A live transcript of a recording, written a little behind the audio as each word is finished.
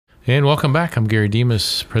And welcome back. I'm Gary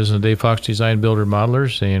Demas, president of Dave Fox Design Builder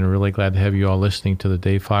Modelers, and really glad to have you all listening to the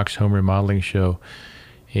Dave Fox Home Remodeling Show.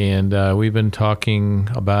 And we've been talking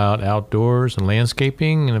about outdoors and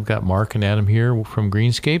landscaping, and I've got Mark and Adam here from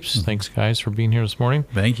Greenscapes. Mm-hmm. Thanks, guys, for being here this morning.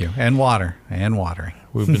 Thank you. And water and watering.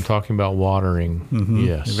 We've been talking about watering. Mm-hmm.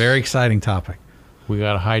 Yes. A very exciting topic. We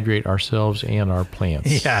got to hydrate ourselves and our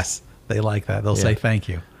plants. Yes, they like that. They'll say thank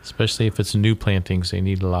you. Especially if it's new plantings, they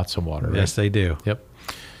need lots of water. Yes, right? they do. Yep,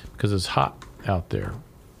 because it's hot out there.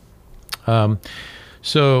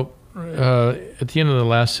 So at the end of the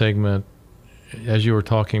last segment, as you were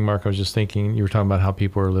talking, Mark, I was just thinking, you were talking about how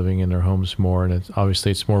people are living in their homes more, and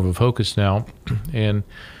obviously it's more of a focus now. And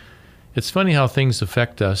it's funny how things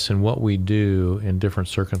affect us and what we do in different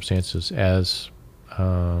circumstances as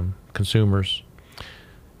consumers.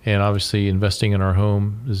 And obviously investing in our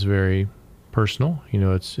home is very personal. You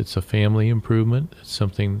know, it's a family improvement.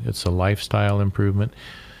 It's a lifestyle improvement.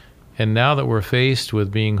 And now that we're faced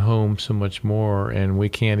with being home so much more, and we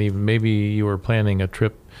can't even, maybe you were planning a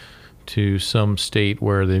trip to some state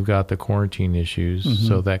where they've got the quarantine issues, mm-hmm.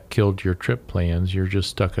 so that killed your trip plans. You're just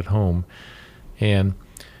stuck at home. And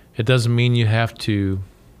it doesn't mean you have to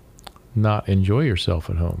not enjoy yourself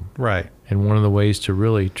at home. Right. And one of the ways to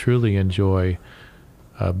really, truly enjoy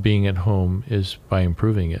being at home is by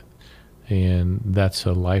improving it. And that's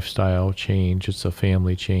a lifestyle change. It's a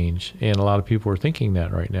family change. And a lot of people are thinking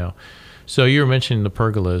that right now. So you were mentioning the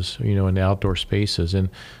pergolas, you know, in the outdoor spaces. And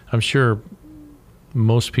I'm sure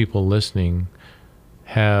most people listening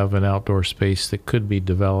have an outdoor space that could be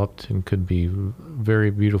developed and could be a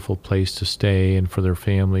very beautiful place to stay and for their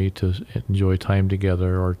family to enjoy time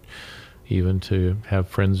together, or even to have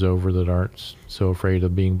friends over that aren't so afraid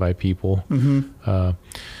of being by people. Mm-hmm.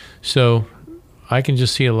 So I can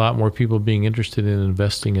just see a lot more people being interested in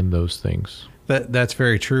investing in those things. That's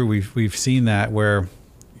very true. We've seen that where,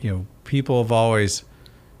 you know, people have always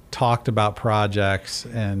talked about projects,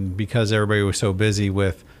 and because everybody was so busy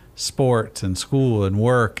with sports and school and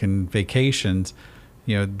work and vacations,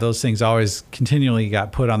 you know, those things always continually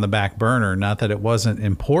got put on the back burner. Not that it wasn't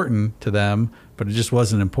important to them, but it just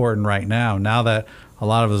wasn't important right now. Now that a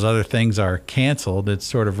lot of those other things are canceled, it's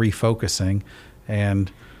sort of refocusing.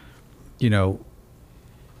 And, you know,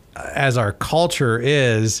 as our culture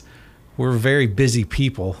is, we're very busy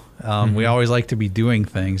people. Mm-hmm. We always like to be doing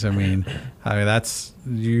things. I mean, that's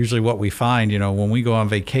usually what we find. You know, when we go on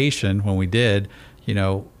vacation, when we did, you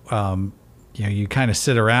know, you kind of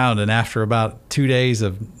sit around, and after about 2 days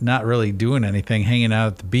of not really doing anything, hanging out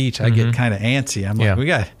at the beach, I get kind of antsy. I'm like,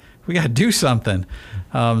 we got to do something.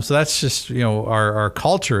 So that's just, you know, our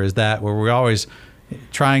culture is that, where we're always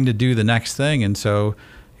trying to do the next thing. And so,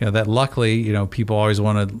 you know, that luckily, you know, people always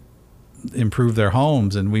want to improve their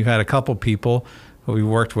homes. And we've had a couple people who we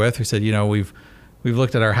worked with who said, you know, we've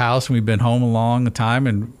looked at our house and we've been home a long time,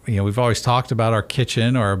 and, you know, we've always talked about our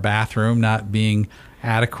kitchen or our bathroom not being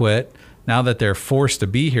adequate. Now that they're forced to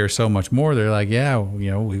be here so much more, they're like, yeah, you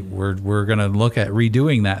know, we're going to look at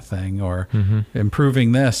redoing that thing, or mm-hmm.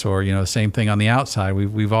 improving this, or, you know, the same thing on the outside.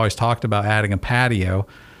 We've always talked about adding a patio.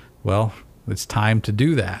 Well, it's time to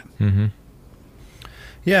do that. Mm-hmm.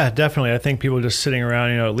 Yeah, definitely. I think people just sitting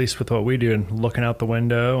around, you know, at least with what we do, and looking out the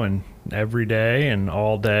window and every day and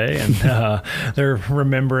all day, and they're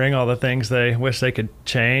remembering all the things they wish they could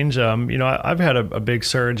change. You know, I've had a big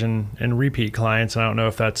surge in repeat clients, and I don't know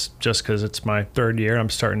if that's just because it's my third year and I'm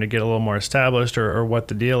starting to get a little more established, or what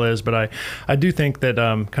the deal is, but I do think that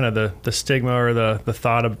kind of the stigma or the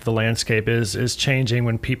thought of the landscape is changing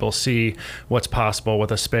when people see what's possible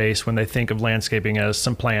with a space, when they think of landscaping as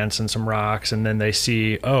some plants and some rocks, and then they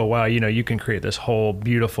see, oh wow, you know, you can create this whole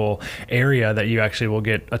beautiful area that you actually will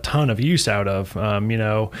get a ton of use out of, you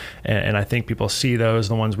know, and I think people see those,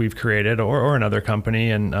 the ones we've created or another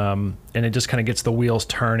company, and it just kind of gets the wheels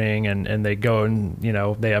turning, and they go, and, you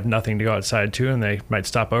know, they have nothing to go outside to, and they might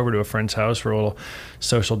stop over to a friend's house for a little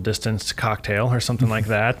social distance cocktail or something like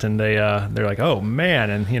that, and they're like, oh man,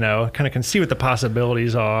 and, you know, kind of can see what the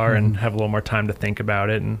possibilities are, and have a little more time to think about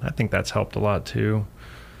it, and I think that's helped a lot too.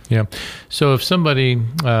 Yeah. So if somebody,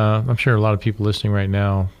 I'm sure a lot of people listening right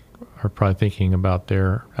now are probably thinking about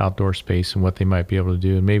their outdoor space and what they might be able to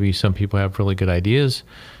do. And maybe some people have really good ideas,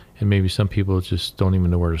 and maybe some people just don't even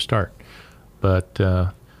know where to start. But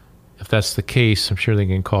if that's the case, I'm sure they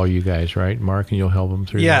can call you guys, right, Mark, and you'll help them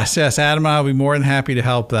through that. Yes, Adam and I will be more than happy to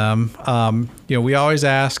help them. You know, we always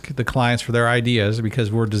ask the clients for their ideas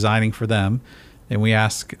because we're designing for them, and we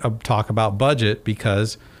talk about budget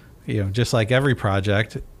because, you know, just like every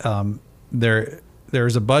project,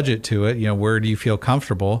 there's a budget to it. You know, where do you feel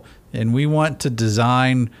comfortable? And we want to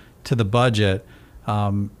design to the budget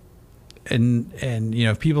and you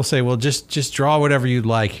know, people say, well, just draw whatever you'd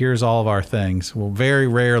like. Here's all of our things. We'll very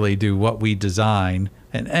rarely do what we design,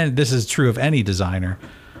 and this is true of any designer.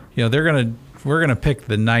 You know, we're gonna pick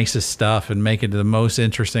the nicest stuff and make it the most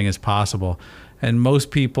interesting as possible. And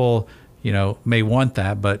most people, you know, may want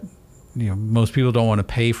that, but you know, most people don't want to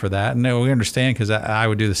pay for that. And we understand, because I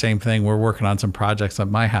would do the same thing. We're working on some projects at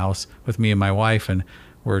my house with me and my wife, and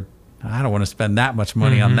I don't want to spend that much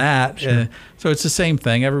money on that. Sure. So it's the same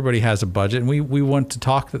thing. Everybody has a budget, and we want to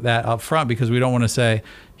talk that up front, because we don't want to say,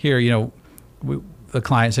 here, you know, the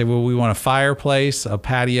client say, well, we want a fireplace, a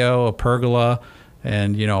patio, a pergola,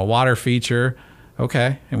 and, you know, a water feature.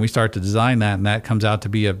 Okay. And we start to design that, and that comes out to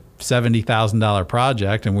be a $70,000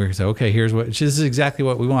 project. And we say, okay, this is exactly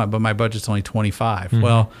what we want, but my budget's only 25.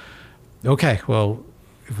 Well, okay. Well,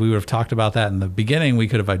 if we would have talked about that in the beginning, we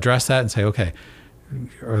could have addressed that and say, okay,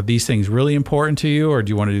 are these things really important to you, or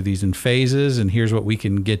do you want to do these in phases? And here's what we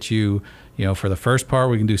can get you, you know, for the first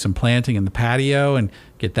part, we can do some planting in the patio and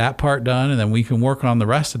get that part done. And then we can work on the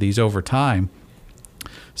rest of these over time.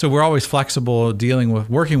 So we're always flexible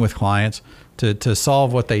working with clients to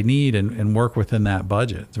solve what they need and work within that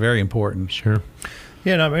budget. It's very important. Sure.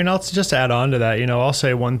 Yeah, and I mean, I'll just add on to that. You know, I'll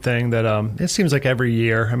say one thing that it seems like every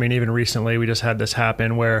year, I mean, even recently, we just had this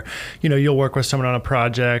happen where, you know, you'll work with someone on a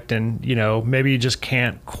project and, you know, maybe you just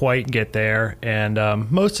can't quite get there. And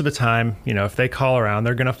most of the time, you know, if they call around,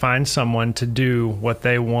 they're going to find someone to do what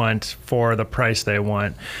they want for the price they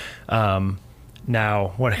want.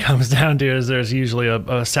 Now, what it comes down to is there's usually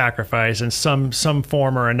a sacrifice in some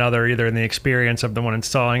form or another, either in the experience of the one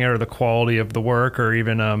installing it, or the quality of the work, or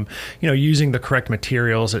even you know, using the correct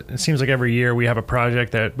materials. It seems like every year we have a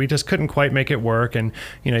project that we just couldn't quite make it work, and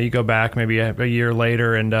you know, you go back maybe a year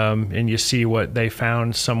later and you see what they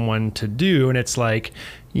found someone to do, and it's like,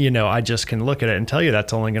 you know, I just can look at it and tell you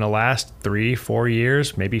that's only going to last 3-4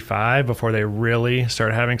 years, maybe 5, before they really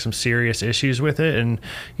start having some serious issues with it. And,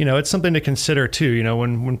 you know, it's something to consider too. You know,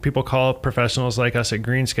 when people call professionals like us at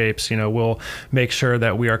Greenscapes, you know, we'll make sure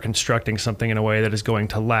that we are constructing something in a way that is going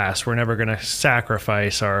to last. We're never going to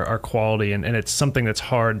sacrifice our quality. And it's something that's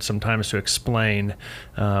hard sometimes to explain,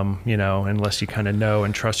 you know, unless you kind of know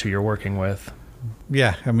and trust who you're working with.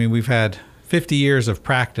 Yeah. I mean, we've had 50 years of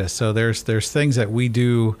practice. So there's things that we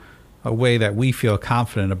do a way that we feel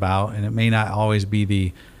confident about, and it may not always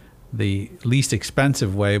be the least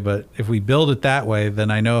expensive way, but if we build it that way,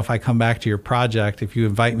 then I know if I come back to your project, if you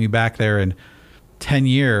invite me back there in 10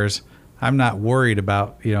 years, I'm not worried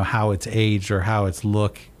about, you know, how it's aged or how it's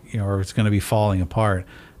look, you know, or it's going to be falling apart.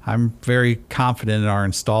 I'm very confident in our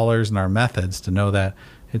installers and our methods to know that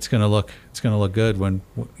it's going to look good when,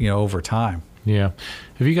 you know, over time. Yeah.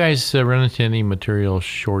 Have you guys run into any material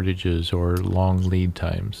shortages or long lead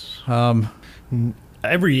times?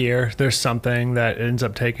 Every year there's something that ends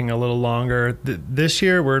up taking a little longer. This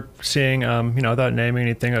year we're seeing, you know, without naming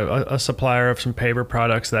anything, a supplier of some paper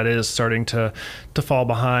products that is starting to fall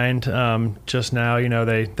behind. Just now, you know,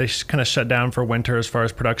 they kind of shut down for winter as far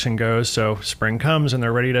as production goes. So spring comes and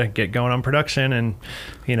they're ready to get going on production, and,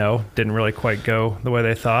 you know, didn't really quite go the way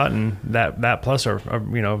they thought. And that plus a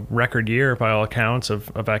you know, record year by all accounts of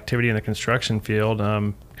activity in the construction field.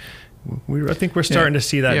 I think we're starting to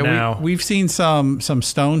see that now. We've seen some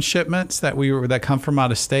stone shipments that come from out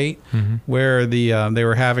of state, where they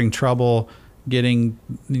were having trouble getting,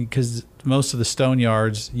 because most of the stone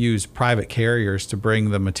yards use private carriers to bring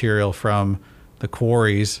the material from the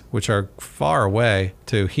quarries, which are far away,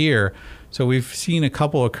 to here. So we've seen a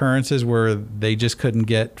couple occurrences where they just couldn't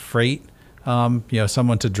get freight, you know,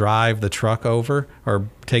 someone to drive the truck over, or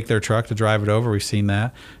take their truck to drive it over. We've seen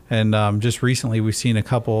that. And just recently, we've seen a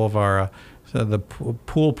couple of our the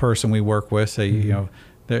pool person we work with say, you know,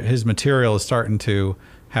 his material is starting to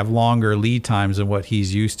have longer lead times than what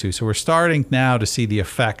he's used to. So we're starting now to see the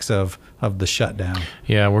effects of the shutdown.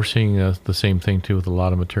 Yeah, we're seeing the same thing too with a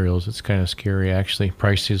lot of materials. It's kind of scary, actually.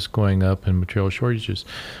 Prices going up and material shortages.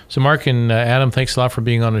 So Mark and Adam, thanks a lot for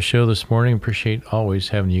being on the show this morning. Appreciate always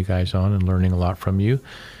having you guys on and learning a lot from you.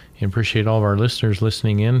 And appreciate all of our listeners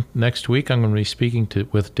listening in. Next week, I'm going to be speaking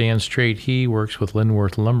with Dan Straight. He works with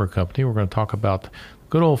Linworth Lumber Company. We're going to talk about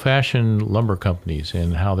good old-fashioned lumber companies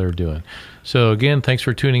and how they're doing. So again, thanks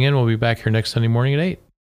for tuning in. We'll be back here next Sunday morning at 8.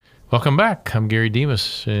 Welcome back. I'm Gary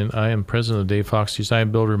Demas, and I am president of Dave Fox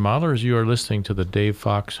Design Build Remodelers. You are listening to the Dave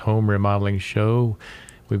Fox Home Remodeling Show.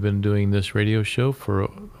 We've been doing this radio show for, I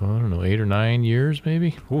don't know, 8 or 9 years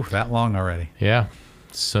maybe. Ooh, that long already. Yeah.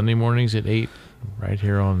 Sunday mornings at 8. Right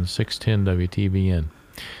here on 610 WTBN.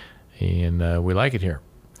 And we like it here.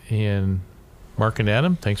 And Mark and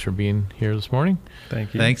Adam, thanks for being here this morning.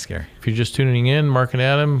 Thank you. Thanks, Gary. If you're just tuning in, Mark and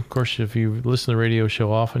Adam, of course, if you listen to the radio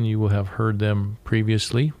show often, you will have heard them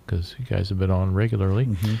previously because you guys have been on regularly.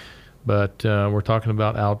 But we're talking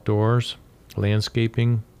about outdoors,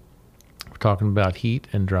 landscaping. We're talking about heat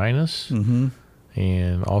and dryness,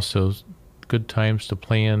 and also good times to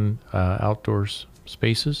plan outdoors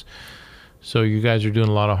spaces. So you guys are doing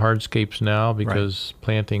a lot of hardscapes now because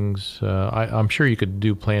plantings, I'm sure you could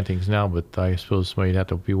do plantings now, but I suppose somebody'd have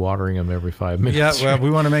to be watering them every 5 minutes. Yeah, well, we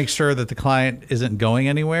want to make sure that the client isn't going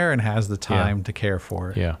anywhere and has the time to care for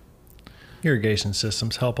it. Yeah. Irrigation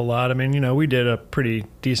systems help a lot. I mean, we did a pretty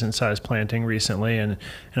decent sized planting recently, and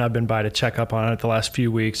I've been by to check up on it the last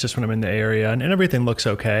few weeks just when I'm in the area, and everything looks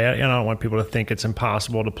okay. I don't want people to think it's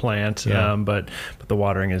impossible to plant, but the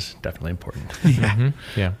watering is definitely important.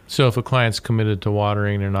 Yeah. So if a client's committed to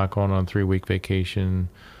watering, they're not going on 3-week vacation.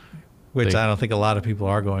 Which I don't think a lot of people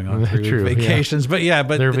are going on 3-week True, vacations. But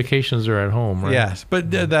their vacations are at home, right? Yes, but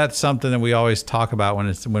that's something that we always talk about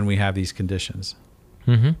when we have these conditions.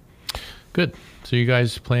 Good. So you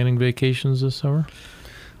guys planning vacations this summer?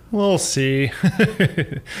 We'll see.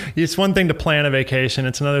 It's one thing to plan a vacation.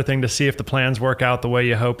 It's another thing to see if the plans work out the way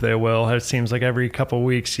you hope they will. It seems like every couple of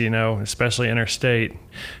weeks, especially interstate,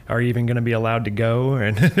 are you even going to be allowed to go?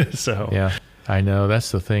 And so yeah, I know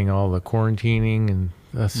that's the thing. All the quarantining and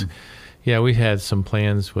that's we had some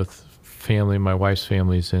plans with family. My wife's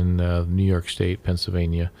family's in New York State,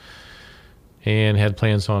 Pennsylvania, and had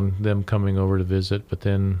plans on them coming over to visit, but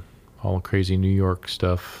then all crazy New York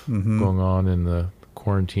stuff going on in the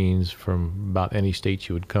quarantines from about any state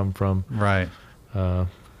you would come from. Right.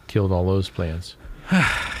 Killed all those plans.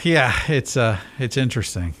 Yeah, it's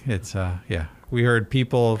interesting. It's we heard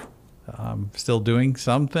people still doing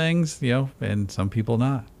some things, and some people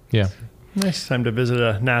not. Yeah. Nice time to visit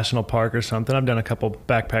a national park or something. I've done a couple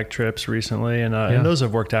backpack trips recently, and those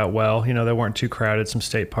have worked out well. They weren't too crowded, some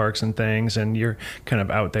state parks and things, and you're kind of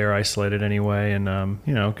out there isolated anyway, and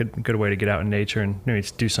good way to get out in nature and maybe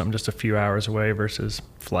do something just a few hours away versus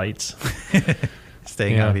flights.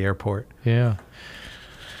 Staying out of the airport. Yeah.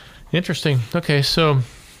 Interesting. Okay, so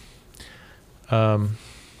my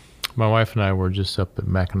wife and I were just up at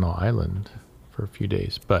Mackinac Island for a few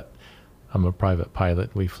days, but I'm a private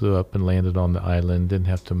pilot. We flew up and landed on the island, didn't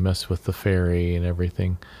have to mess with the ferry and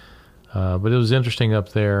everything. But it was interesting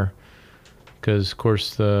up there because, of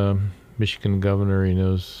course, the Michigan governor,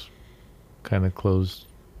 kind of closed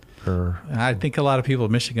her. I think a lot of people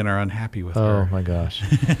in Michigan are unhappy with her. Oh, my gosh.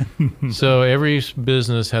 So every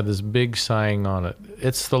business had this big sign on it.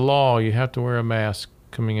 It's the law. You have to wear a mask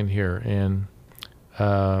coming in here. And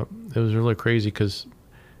it was really crazy because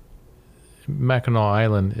Mackinac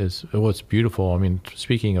Island it's beautiful. I mean,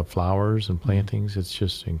 speaking of flowers and plantings, it's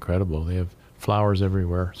just incredible. They have flowers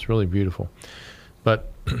everywhere. It's really beautiful.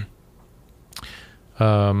 But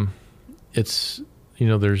it's,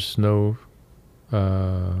 there's no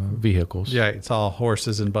vehicles. Yeah, it's all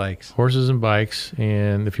horses and bikes. Horses and bikes.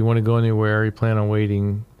 And if you want to go anywhere, you plan on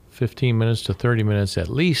waiting 15 minutes to 30 minutes at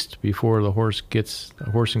least before the horse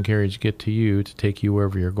and carriage get to you to take you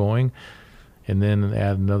wherever you're going. And then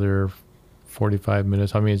add another 45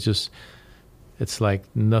 minutes. I mean, it's like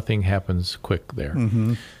nothing happens quick there.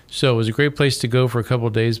 So it was a great place to go for a couple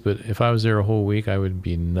of days, but if I was there a whole week, I would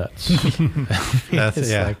be nuts.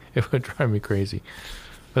 It would drive me crazy.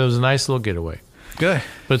 But it was a nice little getaway. Good.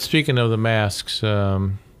 But speaking of the masks, I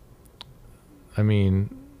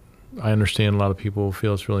mean, I understand a lot of people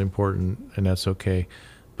feel it's really important, and that's okay.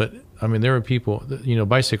 But, I mean, there are people,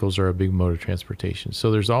 bicycles are a big mode of transportation.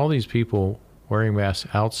 So there's all these people wearing masks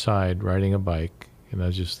outside riding a bike, and I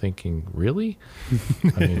was just thinking, really?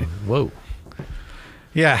 I mean, whoa.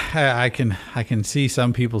 Yeah, I can see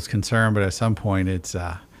some people's concern, but at some point it's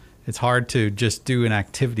hard to just do an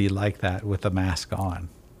activity like that with a mask on.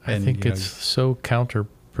 I think it's so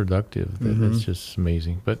counterproductive that it's just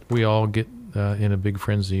amazing. But we all get in a big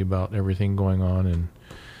frenzy about everything going on, and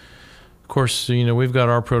of course, we've got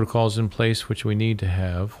our protocols in place, which we need to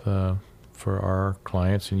have for our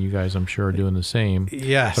clients, and you guys, I'm sure, are doing the same.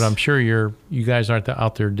 Yes. But I'm sure you guys aren't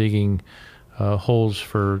out there digging holes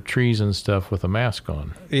for trees and stuff with a mask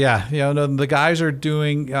on. Yeah, the guys are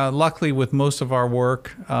doing. Luckily, with most of our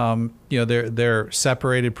work, they're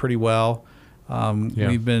separated pretty well.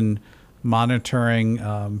 We've been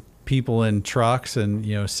monitoring people in trucks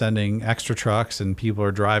and sending extra trucks, and people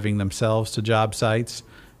are driving themselves to job sites.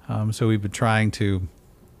 So we've been trying to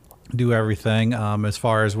do everything as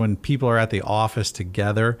far as when people are at the office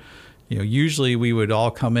together. Usually we would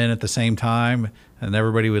all come in at the same time, and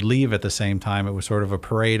everybody would leave at the same time. It was sort of a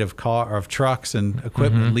parade of trucks and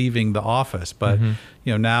equipment leaving the office. But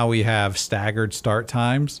now we have staggered start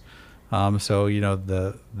times. So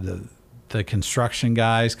the construction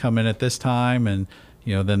guys come in at this time, and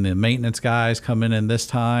then the maintenance guys come in this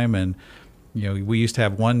time, and we used to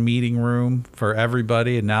have one meeting room for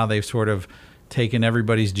everybody, and now they've sort of taken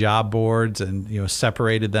everybody's job boards and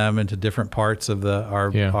separated them into different parts of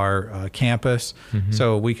our campus,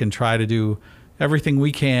 so we can try to do everything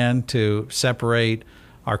we can to separate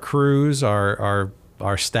our crews, our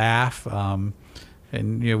staff, and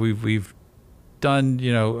we've done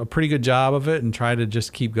a pretty good job of it, and try to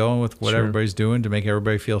just keep going with what everybody's doing to make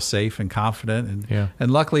everybody feel safe and confident. And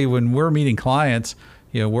luckily, when we're meeting clients,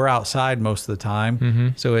 we're outside most of the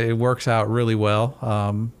time, so it works out really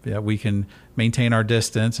well. We can maintain our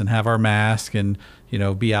distance and have our mask, and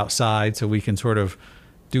be outside, so we can sort of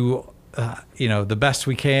do the best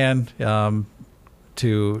we can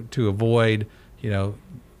to avoid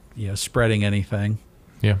spreading anything.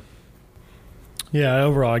 Yeah,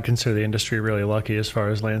 overall, I'd consider the industry really lucky as far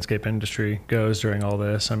as landscape industry goes during all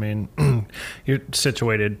this. I mean, you're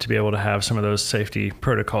situated to be able to have some of those safety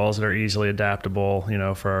protocols that are easily adaptable,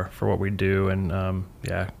 for what we do. And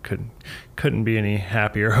couldn't be any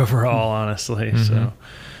happier overall, honestly. So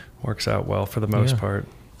works out well for the most part.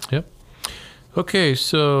 Yep. Okay,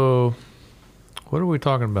 so what are we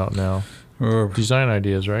talking about now? Design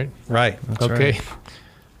ideas, right? Right. That's okay. right.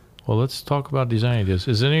 Well, let's talk about design ideas.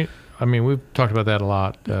 We've talked about that a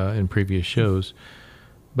lot in previous shows,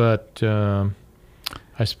 but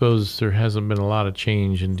I suppose there hasn't been a lot of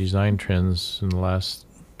change in design trends in the last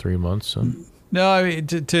 3 months. So. No, I mean,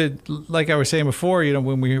 to like I was saying before,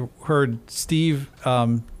 when we heard Steve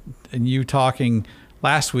and you talking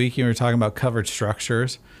last week, you were talking about covered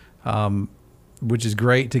structures, which is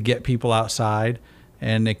great to get people outside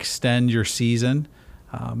and extend your season.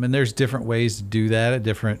 And there's different ways to do that at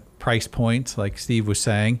different price points, like Steve was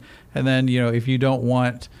saying. And then, if you don't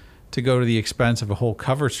want to go to the expense of a whole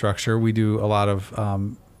covered structure, we do a lot of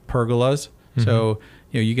pergolas. So,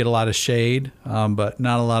 you get a lot of shade, but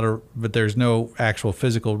there's no actual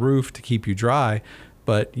physical roof to keep you dry.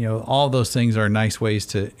 But, all those things are nice ways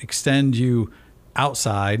to extend you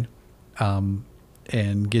outside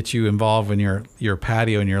and get you involved in your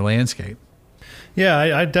patio and your landscape. Yeah,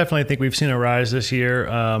 I definitely think we've seen a rise this year.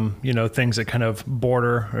 Things that kind of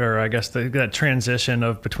border, or I guess that transition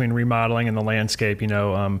of between remodeling and the landscape.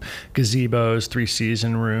 Gazebos,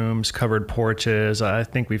 3-season rooms, covered porches. I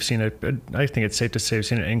think we've seen I think it's safe to say we've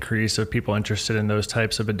seen an increase of people interested in those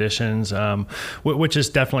types of additions, which is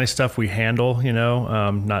definitely stuff we handle.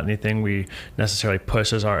 Not anything we necessarily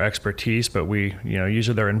push as our expertise, but we,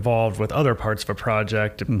 usually they're involved with other parts of a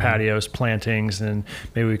project, patios, plantings, and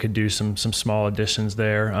maybe we could do some small additions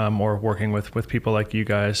there, or working with people like you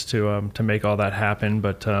guys to make all that happen.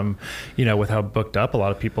 But with how booked up a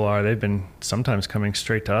lot of people are, they've been sometimes coming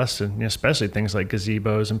straight to us, and especially things like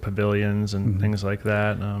gazebos and pavilions and things like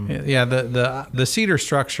that. The cedar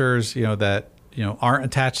structures, that aren't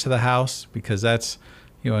attached to the house, because that's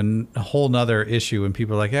a whole nother issue. When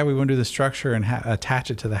people are like, yeah, we want to do the structure and attach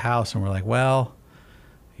it to the house, and we're like, well,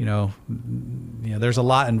 there's a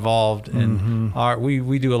lot involved, and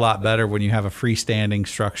we do a lot better when you have a freestanding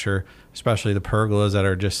structure, especially the pergolas that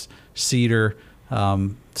are just cedar,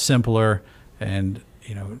 simpler, and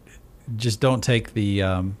just don't take the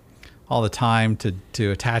all the time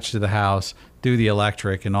to attach to the house, do the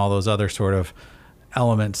electric and all those other sort of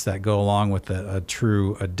elements that go along with a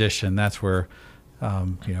true addition. That's where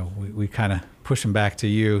we kind of push them back to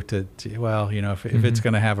you if it's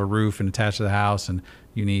going to have a roof and attach to the house, and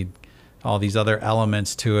you need all these other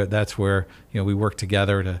elements to it, that's where we work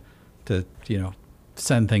together to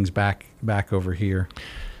send things back over here.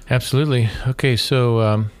 Absolutely. Okay,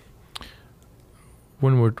 so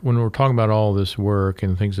when we're talking about all this work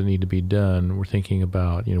and things that need to be done, we're thinking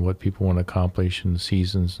about what people want to accomplish in the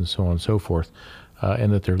seasons and so on and so forth,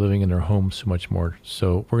 and that they're living in their homes so much more.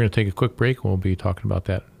 So we're going to take a quick break, and we'll be talking about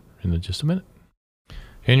that in just a minute.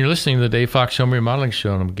 And you're listening to the Dave Fox Home Remodeling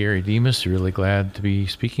Show, and I'm Gary Demas. Really glad to be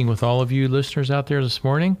speaking with all of you listeners out there this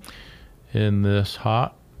morning in this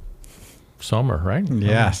hot summer, right?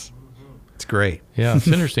 Yes. It's great. Yeah, it's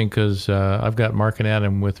interesting because I've got Mark and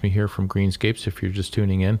Adam with me here from Greenscapes, if you're just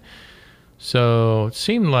tuning in. So it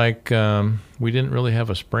seemed like we didn't really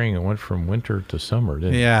have a spring. It went from winter to summer,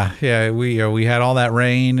 didn't it? Yeah. We had all that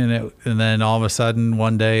rain, and then all of a sudden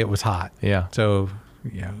one day it was hot. Yeah. So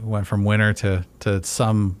went from winter to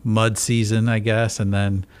some mud season, I guess, and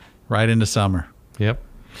then right into summer. Yep.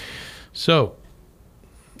 So,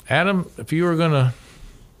 Adam, if you were going to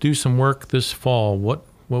do some work this fall, what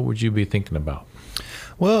would you be thinking about?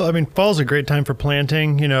 Well, I mean, fall's a great time for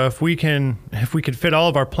planting. You know, if we could fit all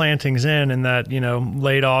of our plantings in that, you know,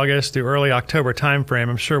 late August through early October timeframe,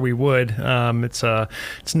 I'm sure we would.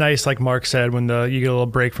 It's nice, like Mark said, when you get a little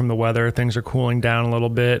break from the weather, things are cooling down a little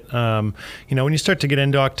bit. You know, when you start to get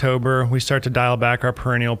into October, we start to dial back our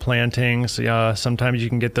perennial plantings. Sometimes you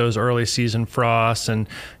can get those early season frosts, and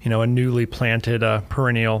you know, a newly planted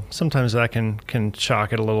perennial, sometimes that can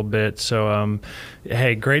shock it a little bit. So,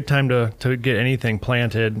 hey, great time to get anything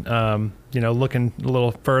planted. You know, looking a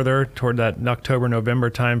little further toward that October, November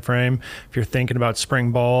timeframe. If you're thinking about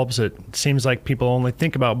spring bulbs, it seems like people only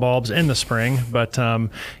think about bulbs in the spring, but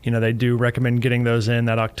you know, they do recommend getting those in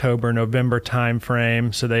that October, November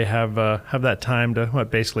timeframe, so they have that time to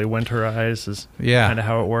basically winterize is kind of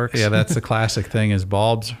how it works. Yeah, that's the classic thing is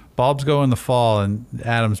bulbs go in the fall, and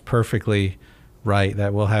Adam's perfectly right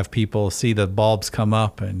that we'll have people see the bulbs come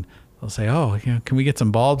up and they'll say, "Oh, you know, can we get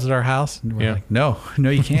some bulbs at our house?" And we're like, "No,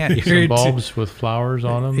 you can't." Some bulbs with flowers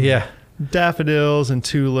on them. Yeah, daffodils and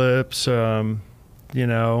tulips. You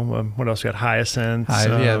know, what else? We got hyacinths.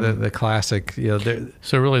 Yeah, the classic. You know,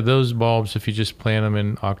 so really, those bulbs, if you just plant them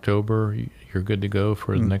in October, you're good to go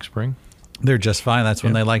for the next spring. They're just fine. That's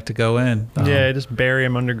when they like to go in. Yeah, just bury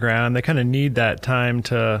them underground. They kind of need that time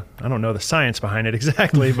to, I don't know the science behind it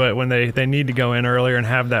exactly, but when they need to go in earlier and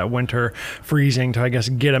have that winter freezing to, I guess,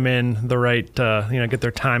 get them in the right, you know, get their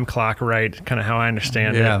time clock right, kind of how I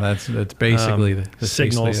understand it. Yeah, that's basically the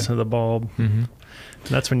signals to the bulb. Mm-hmm.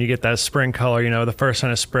 That's when you get that spring color, you know, the first sign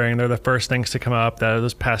of spring. They're the first things to come up.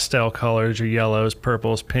 Those pastel colors, your yellows,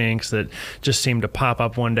 purples, pinks that just seem to pop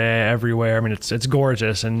up one day everywhere. I mean, it's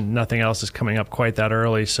gorgeous, and nothing else is coming up quite that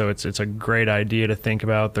early. So it's a great idea to think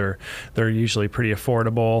about. They're usually pretty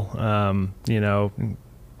affordable. You know,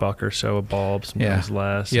 $1 or so of bulbs, sometimes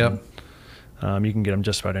less. Yep. And, you can get them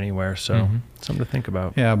just about anywhere. So something to think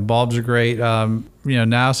about. Yeah, bulbs are great. You know,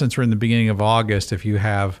 now since we're in the beginning of August, if you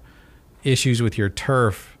have issues with your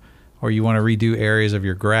turf or you want to redo areas of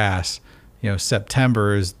your grass, you know,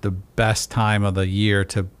 September is the best time of the year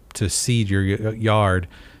to seed your yard,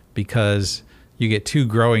 because you get 2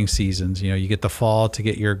 growing seasons. You know, you get the fall to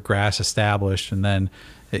get your grass established, and then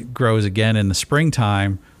it grows again in the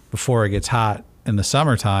springtime before it gets hot in the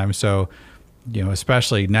summertime. So, you know,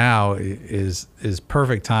 especially now is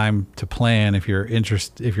perfect time to plan if you're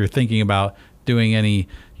thinking about doing any,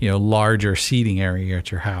 you know, larger seeding area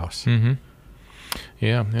at your house. Mm-hmm.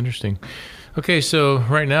 Yeah, interesting. Okay, so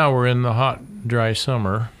right now we're in the hot, dry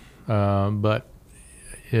summer, but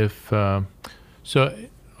if so,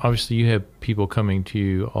 obviously you have people coming to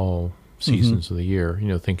you all seasons of the year, you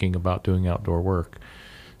know, thinking about doing outdoor work.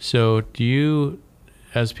 So do you,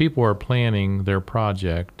 as people are planning their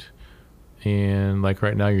project, and like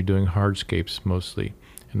right now you're doing hardscapes mostly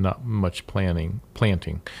and not much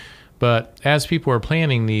planting. But as people are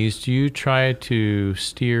planning these, do you try to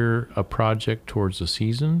steer a project towards the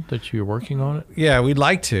season that you're working on it? Yeah, we'd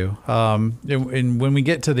like to. And when we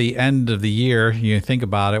get to the end of the year, you think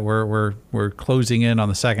about it, we're closing in on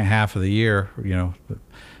the second half of the year, you know.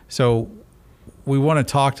 So we want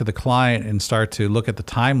to talk to the client and start to look at the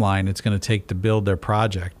timeline it's going to take to build their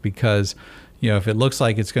project, because, you know, if it looks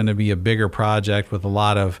like it's going to be a bigger project with a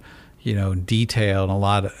lot of, you know, detail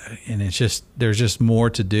and there's just more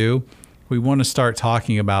to do, we want to start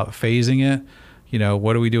talking about phasing it. You know,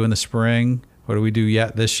 what do we do in the spring? What do we do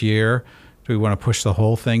yet this year? Do we want to push the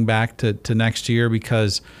whole thing back to next year?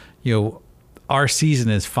 Because, you know, our season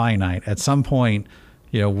is finite. At some point,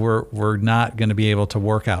 you know, we're not going to be able to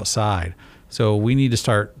work outside. So we need to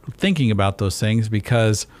start thinking about those things,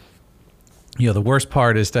 because, you know, the worst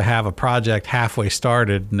part is to have a project halfway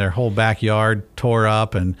started and their whole backyard tore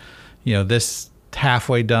up, and, you know, this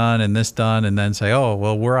halfway done and this done, and then say, oh,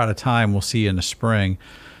 well, we're out of time, we'll see you in the spring.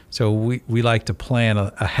 So we like to plan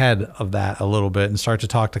ahead of that a little bit and start to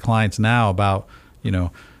talk to clients now about, you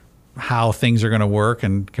know, how things are going to work,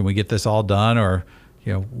 and can we get this all done, or,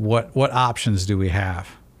 you know, what options do we have,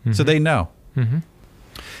 so they know. Mm-hmm.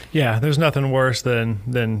 Yeah, there's nothing worse than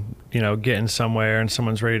you know, getting somewhere and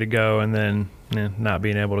someone's ready to go and then not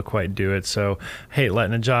being able to quite do it. So hate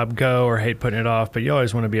letting a job go or hate putting it off, but you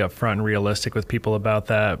always want to be upfront and realistic with people about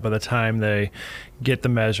that. By the time they get the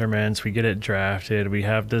measurements, we get it drafted, we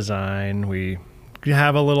have design, we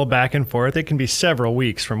have a little back and forth. It can be several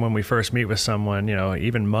weeks from when we first meet with someone,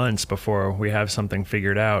 even months before we have something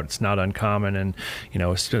figured out. It's not uncommon. And,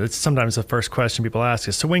 it's sometimes the first question people ask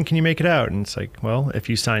is, so when can you make it out? And it's like, well, if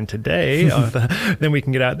you sign today, then we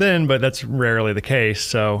can get out then, but that's rarely the case.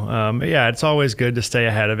 So, it's always good to stay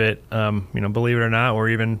ahead of it. Believe it or not, we're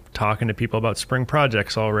even talking to people about spring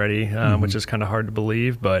projects already, which is kind of hard to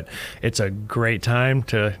believe, but it's a great time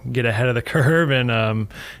to get ahead of the curve and,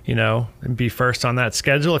 be first on that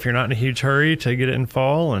schedule if you're not in a huge hurry to get it in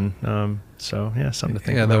fall. And something to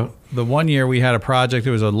think about. The one year we had a project,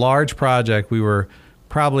 it was a large project. We were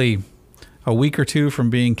probably a week or two from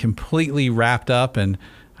being completely wrapped up. And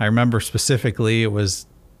I remember specifically it was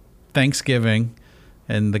Thanksgiving,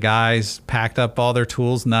 and the guys packed up all their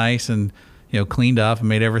tools nice and, cleaned up and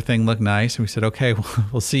made everything look nice. And we said, okay,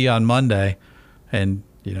 we'll see you on Monday. And,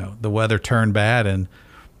 the weather turned bad, and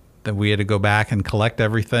then we had to go back and collect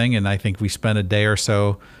everything. And I think we spent a day or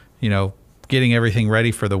so, getting everything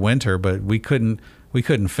ready for the winter, but we couldn't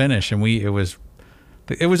finish. And it was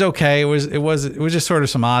okay. It was just sort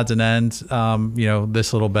of some odds and ends,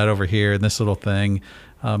 this little bed over here and this little thing.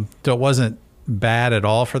 So it wasn't bad at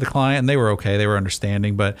all for the client, and they were okay. They were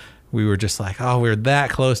understanding, but we were just like, oh, we were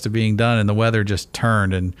that close to being done, and the weather just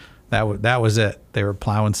turned, and that was it. They were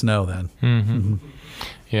plowing snow then. Mm-hmm.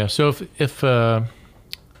 Yeah. So if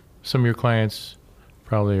some of your clients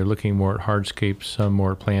probably are looking more at hardscapes, some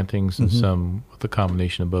more plantings, and some with a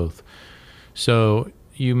combination of both. So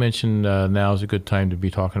you mentioned now is a good time to be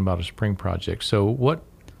talking about a spring project. So what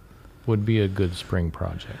would be a good spring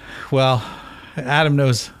project? Well, Adam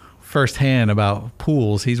knows firsthand about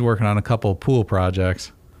pools. He's working on a couple of pool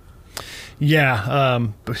projects. Yeah,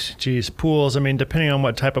 pools. I mean, depending on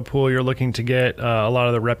what type of pool you're looking to get, a lot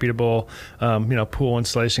of the reputable, pool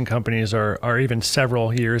installation companies are even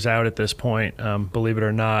several years out at this point. Believe it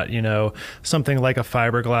or not, something like a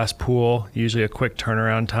fiberglass pool, usually a quick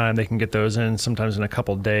turnaround time. They can get those in sometimes in a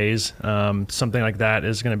couple days. Something like that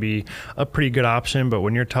is going to be a pretty good option. But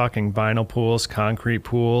when you're talking vinyl pools, concrete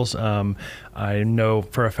pools, I know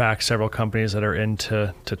for a fact several companies that are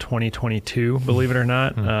into 2022, believe it or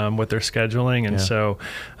not, with their scheduling. And so,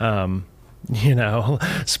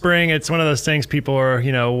 spring, it's one of those things people are,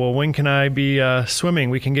 well, when can I be swimming?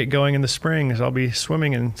 We can get going in the spring. So I'll be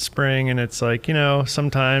swimming in spring. And it's like,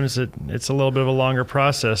 sometimes it's a little bit of a longer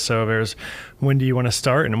process. So there's when do you want to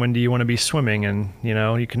start and when do you want to be swimming? And,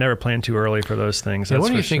 you can never plan too early for those things.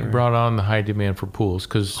 What do you think brought on the high demand for pools?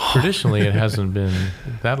 Because traditionally it hasn't been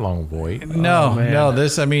that long of a wait. No.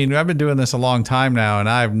 I've been doing this a long time now, and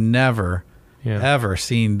I've never, ever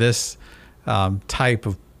seen this type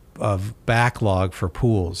of backlog for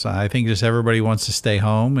pools. I think just everybody wants to stay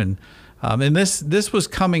home, and this was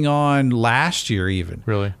coming on last year even.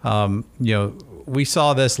 Really? We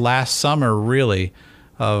saw this last summer really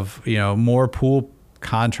of more pool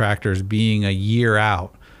contractors being a year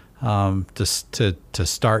out to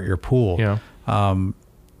start your pool. Yeah.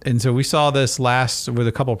 And so we saw this with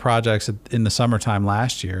a couple of projects in the summertime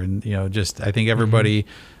last year, and I think everybody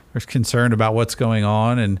was concerned about what's going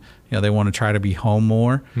on, and they want to try to be home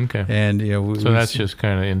more. Okay. And so that's just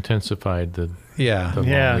kind of intensified the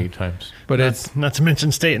long lead times. But it's not to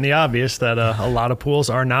mention stating the obvious that a lot of pools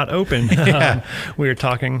are not open. We were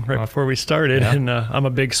talking right before we started, and I'm a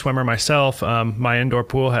big swimmer myself. My indoor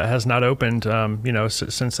pool has not opened,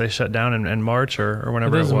 since they shut down in March or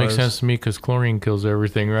whenever it was. It doesn't make sense to me because chlorine kills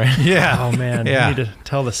everything, right? Yeah. Oh man, yeah. I need to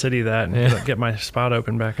tell the city that and get my spot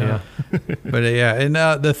open back up. But and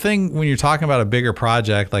the thing when you're talking about a bigger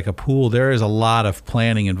project like a pool, there is a lot of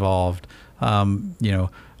planning involved.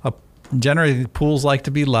 Generally pools like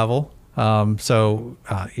to be level. So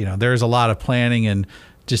there's a lot of planning and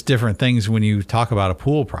just different things when you talk about a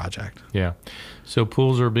pool project. Yeah. So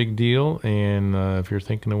pools are a big deal. And if you're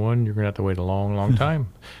thinking of one, you're going to have to wait a long, long time.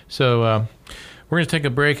 So we're going to take a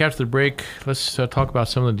break. After the break, let's talk about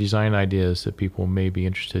some of the design ideas that people may be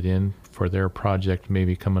interested in for their project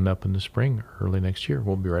maybe coming up in the spring or early next year.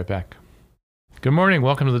 We'll be right back. Good morning.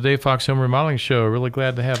 Welcome to the Dave Fox Home Remodeling Show. Really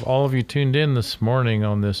glad to have all of you tuned in this morning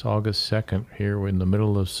on this August 2nd here in the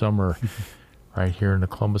middle of summer right here in the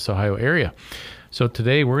Columbus, Ohio area. So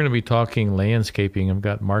today we're going to be talking landscaping. I've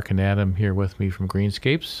got Mark and Adam here with me from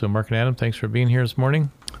Greenscapes. So Mark and Adam, thanks for being here this morning.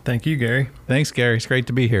 Thank you, Gary. Thanks, Gary. It's great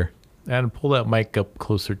to be here. Adam, pull that mic up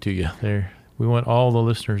closer to you there. We want all the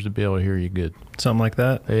listeners to be able to hear you good. Something like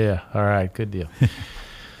that. Yeah. All right. Good deal.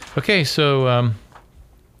 Okay. So,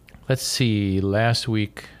 let's see. Last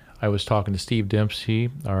week, I was talking to Steve Dempsey,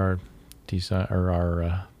 our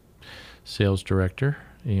sales director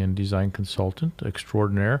and design consultant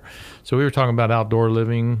extraordinaire. So we were talking about outdoor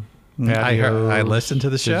living, I listened to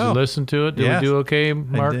the Did show. you listen to it? Did Yes. we do okay,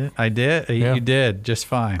 Mark? I did. Yeah. You did just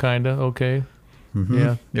fine. Kind of okay. Mhm.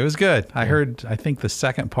 Yeah. It was good. I heard, I think, the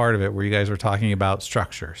second part of it where you guys were talking about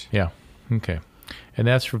structures. Yeah. Okay. And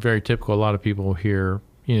that's very typical. A lot of people here,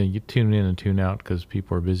 you tune in and tune out because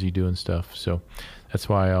people are busy doing stuff. So that's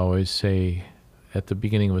why I always say at the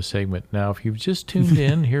beginning of a segment, now, if you've just tuned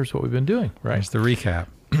in, here's what we've been doing, right? Here's the recap.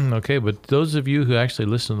 Okay. But those of you who actually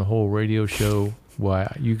listen to the whole radio show,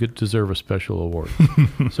 why, you could deserve a special award.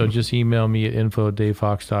 So just email me at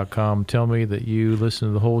info@davefox.com. Tell me that you listen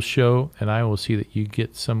to the whole show, and I will see that you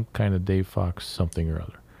get some kind of Dave Fox something or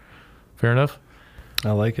other. Fair enough?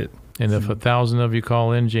 I like it. And if 1,000 of you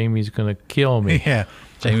call in, Jamie's going to kill me. Yeah.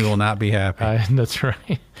 Jamie will not be happy. That's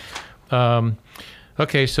right.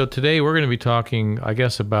 Okay, so today we're going to be talking, I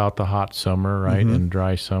guess, about the hot summer, right, and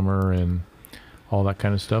dry summer and all that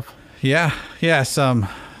kind of stuff. Yeah. Some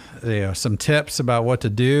tips about what to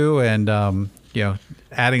do, and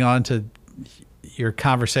adding on to your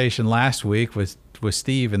conversation last week with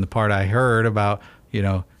Steve and the part I heard about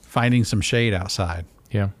finding some shade outside.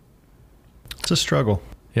 Yeah. It's a struggle.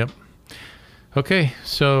 Yep. Okay,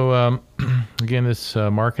 so again, it's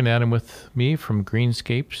Mark and Adam with me from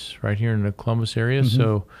Greenscapes right here in the Columbus area.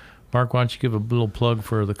 So, Mark, why don't you give a little plug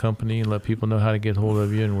for the company and let people know how to get hold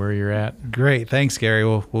of you and where you're at? Great. Thanks, Gary.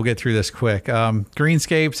 We'll get through this quick.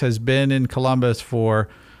 Greenscapes has been in Columbus for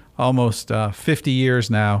almost 50 years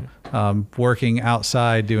now, working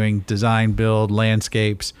outside doing design, build,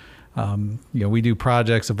 landscapes. We do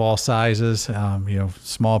projects of all sizes,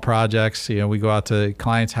 small projects. We go out to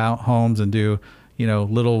clients' homes and do,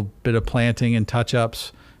 little bit of planting and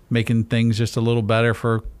touch-ups, making things just a little better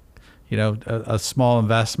for, a small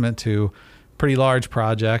investment to pretty large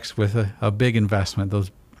projects with a big investment. Those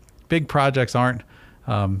big projects aren't,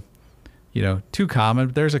 too common,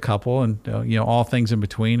 but there's a couple and, all things in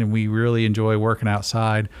between. And we really enjoy working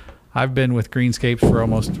outside. I've been with Greenscapes for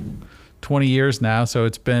almost 20 years now, so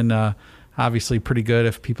it's been obviously pretty good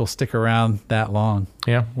if people stick around that long.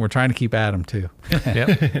 Yeah. We're trying to keep Adam too.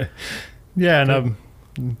 Yep. Yeah, and I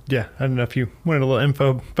don't know if you wanted a little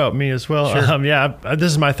info about me as well. Sure.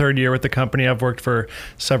 This is my third year with the company. I've worked for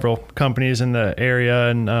several companies in the area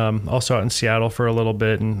and also out in Seattle for a little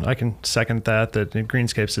bit, and I can second that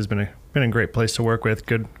Greenscapes has been a great place to work with.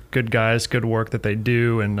 Good guys, good work that they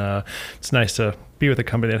do, and it's nice to be with a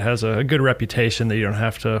company that has a good reputation that you don't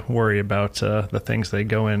have to worry about the things they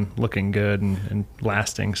go in looking good and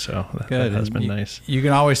lasting. So that has been nice. You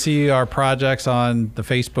can always see our projects on the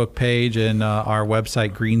Facebook page and our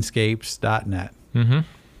website, greenscapes.net. Mm-hmm.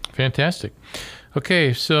 Fantastic.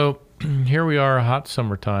 Okay, so here we are, hot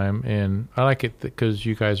summertime, and I like it because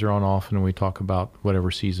you guys are on often and we talk about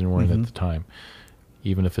whatever season we're in at the time,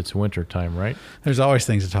 even if it's winter time, right? There's always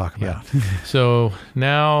things to talk about. So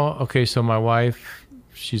now, so my wife,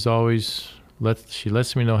 she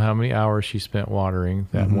lets me know how many hours she spent watering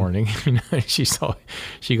that morning.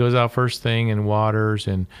 She goes out first thing and waters,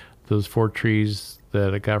 and those 4 trees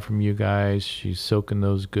that I got from you guys, she's soaking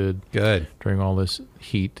those good during all this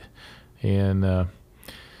heat. And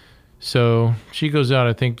so she goes out,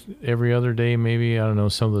 I think, every other day, maybe. I don't know.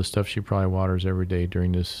 Some of the stuff she probably waters every day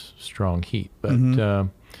during this strong heat. But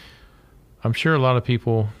I'm sure a lot of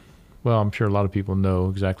people know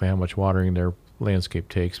exactly how much watering their landscape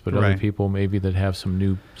takes. But other people maybe that have some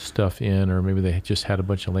new stuff in, or maybe they just had a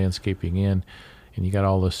bunch of landscaping in, and you got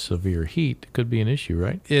all this severe heat, it could be an issue,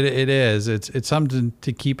 right? It is. It's something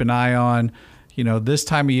to keep an eye on. This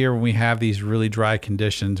time of year when we have these really dry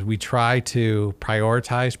conditions, we try to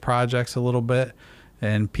prioritize projects a little bit,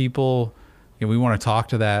 and people, we want to talk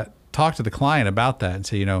to the client about that and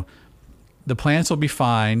say, the plants will be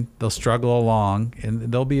fine. They'll struggle along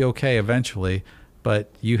and they'll be okay eventually,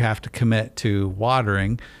 but you have to commit to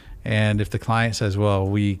watering. And if the client says, well,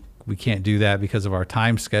 we can't do that because of our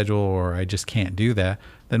time schedule, or I just can't do that,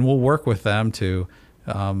 then we'll work with them to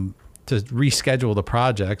reschedule the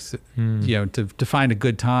projects, to find a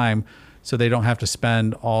good time so they don't have to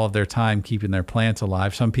spend all of their time keeping their plants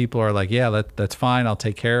alive. Some people are like, yeah, that's fine, I'll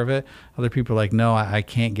take care of it. Other people are like, no, I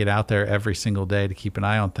can't get out there every single day to keep an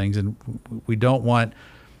eye on things. And we don't want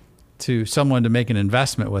someone to make an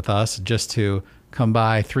investment with us just to come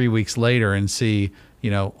by 3 weeks later and see,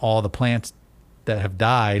 all the plants that have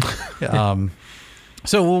died.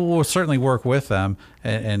 So we'll certainly work with them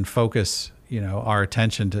and focus our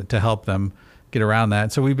attention to help them get around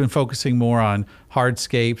that. So we've been focusing more on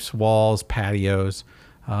hardscapes, walls, patios,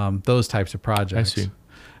 those types of projects. I see.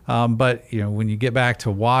 But when you get back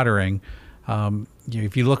to watering,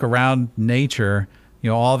 if you look around nature,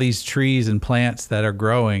 all these trees and plants that are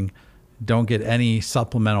growing, don't get any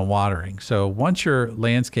supplemental watering. So once your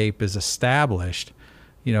landscape is established,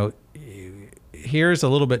 you know, here's a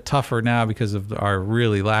little bit tougher now because of our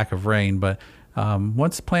really lack of rain, but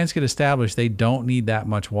once the plants get established, they don't need that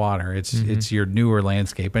much water. It's your newer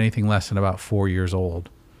landscape, anything less than about 4 years old.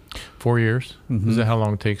 4 years? Is that how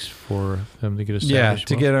long it takes for them to get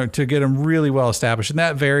established? Yeah, to get them really well established, and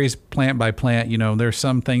that varies plant by plant. You know, there's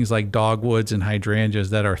some things like dogwoods and hydrangeas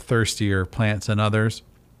that are thirstier plants than others,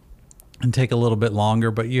 and take a little bit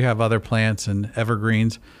longer. But you have other plants and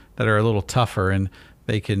evergreens that are a little tougher, and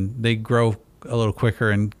they grow a little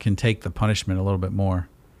quicker and can take the punishment a little bit more.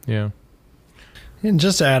 Yeah. And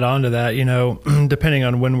just to add on to that, you know, depending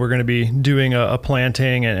on when we're going to be doing a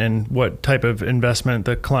planting and what type of investment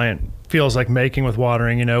the client feels like making with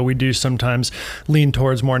watering, you know, we do sometimes lean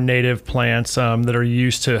towards more native plants that are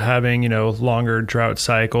used to having, you know, longer drought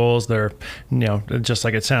cycles. They're, you know, just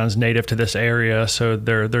like it sounds, native to this area. So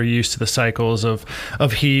they're used to the cycles of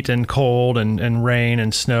heat and cold and rain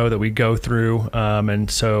and snow that we go through.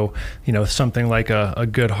 And so, you know, something like a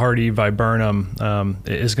good hardy viburnum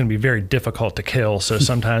is going to be very difficult to kill. So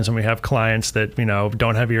sometimes when we have clients that, you know,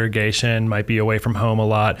 don't have irrigation, might be away from home a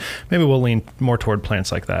lot, maybe we'll lean more toward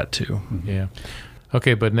plants like that too. Yeah.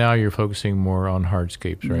 Okay, but now you're focusing more on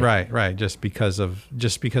hardscapes, right? Right. Just because of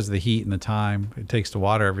the heat and the time it takes to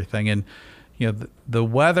water everything, and you know the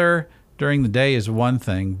weather during the day is one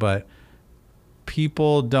thing, but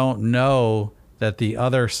people don't know that the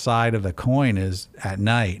other side of the coin is at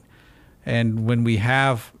night. And when we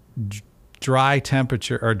have dry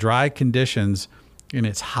temperature or dry conditions and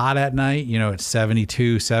it's hot at night, you know, it's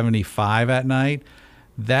 72, 75 at night,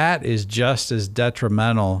 that is just as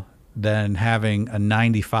detrimental than having a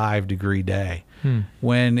 95-degree day.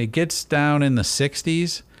 When it gets down in the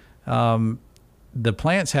 60s, the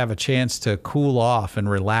plants have a chance to cool off and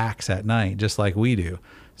relax at night, just like we do.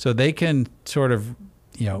 So they can sort of,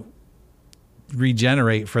 you know,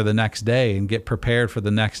 regenerate for the next day and get prepared for the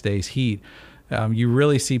next day's heat. You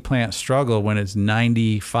really see plants struggle when it's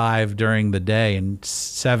 95 during the day and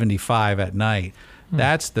 75 at night.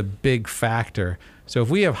 That's the big factor. So if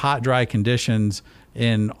we have hot, dry conditions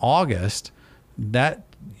in August, that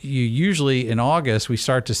you usually in August we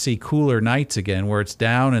start to see cooler nights again where it's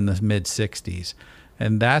down in the mid 60s.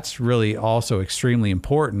 And that's really also extremely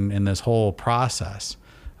important in this whole process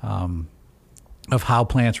of how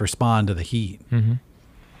plants respond to the heat.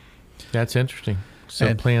 That's interesting.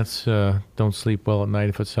 So plants don't sleep well at night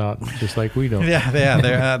if it's hot, just like we don't.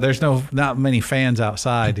 There's not many fans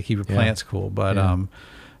outside to keep your plants cool,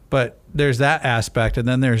 but there's that aspect, and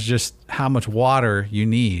then there's just how much water you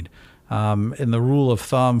need. And the rule of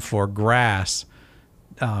thumb for grass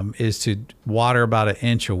is to water about 1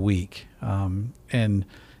 inch a week. And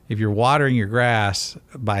if you're watering your grass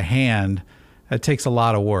by hand, that takes a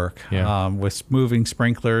lot of work. With moving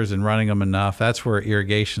sprinklers and running them enough, that's where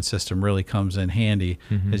irrigation system really comes in handy,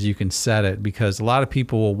 as you can set it, because a lot of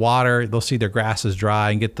people will water, they'll see their grasses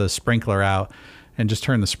dry and get the sprinkler out and just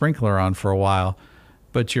turn the sprinkler on for a while.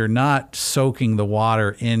 But you're not soaking the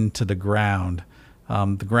water into the ground.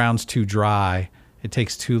 The ground's too dry. It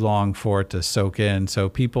takes too long for it to soak in. So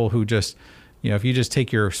people who just, you know, if you just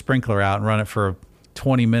take your sprinkler out and run it for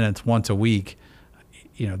 20 minutes once a week,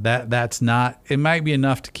 you know, that's not, it might be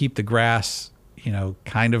enough to keep the grass, you know,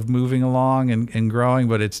 kind of moving along and growing,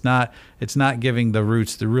 but it's not giving the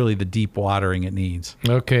roots the deep watering it needs.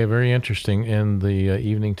 Okay, very interesting. And the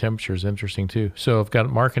evening temperature is interesting too. So I've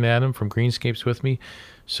got Mark and Adam from Greenscapes with me.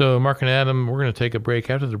 So Mark and Adam, we're going to take a break.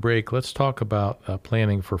 After the break, let's talk about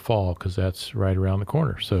planning for fall, because that's right around the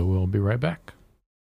corner. So we'll be right back.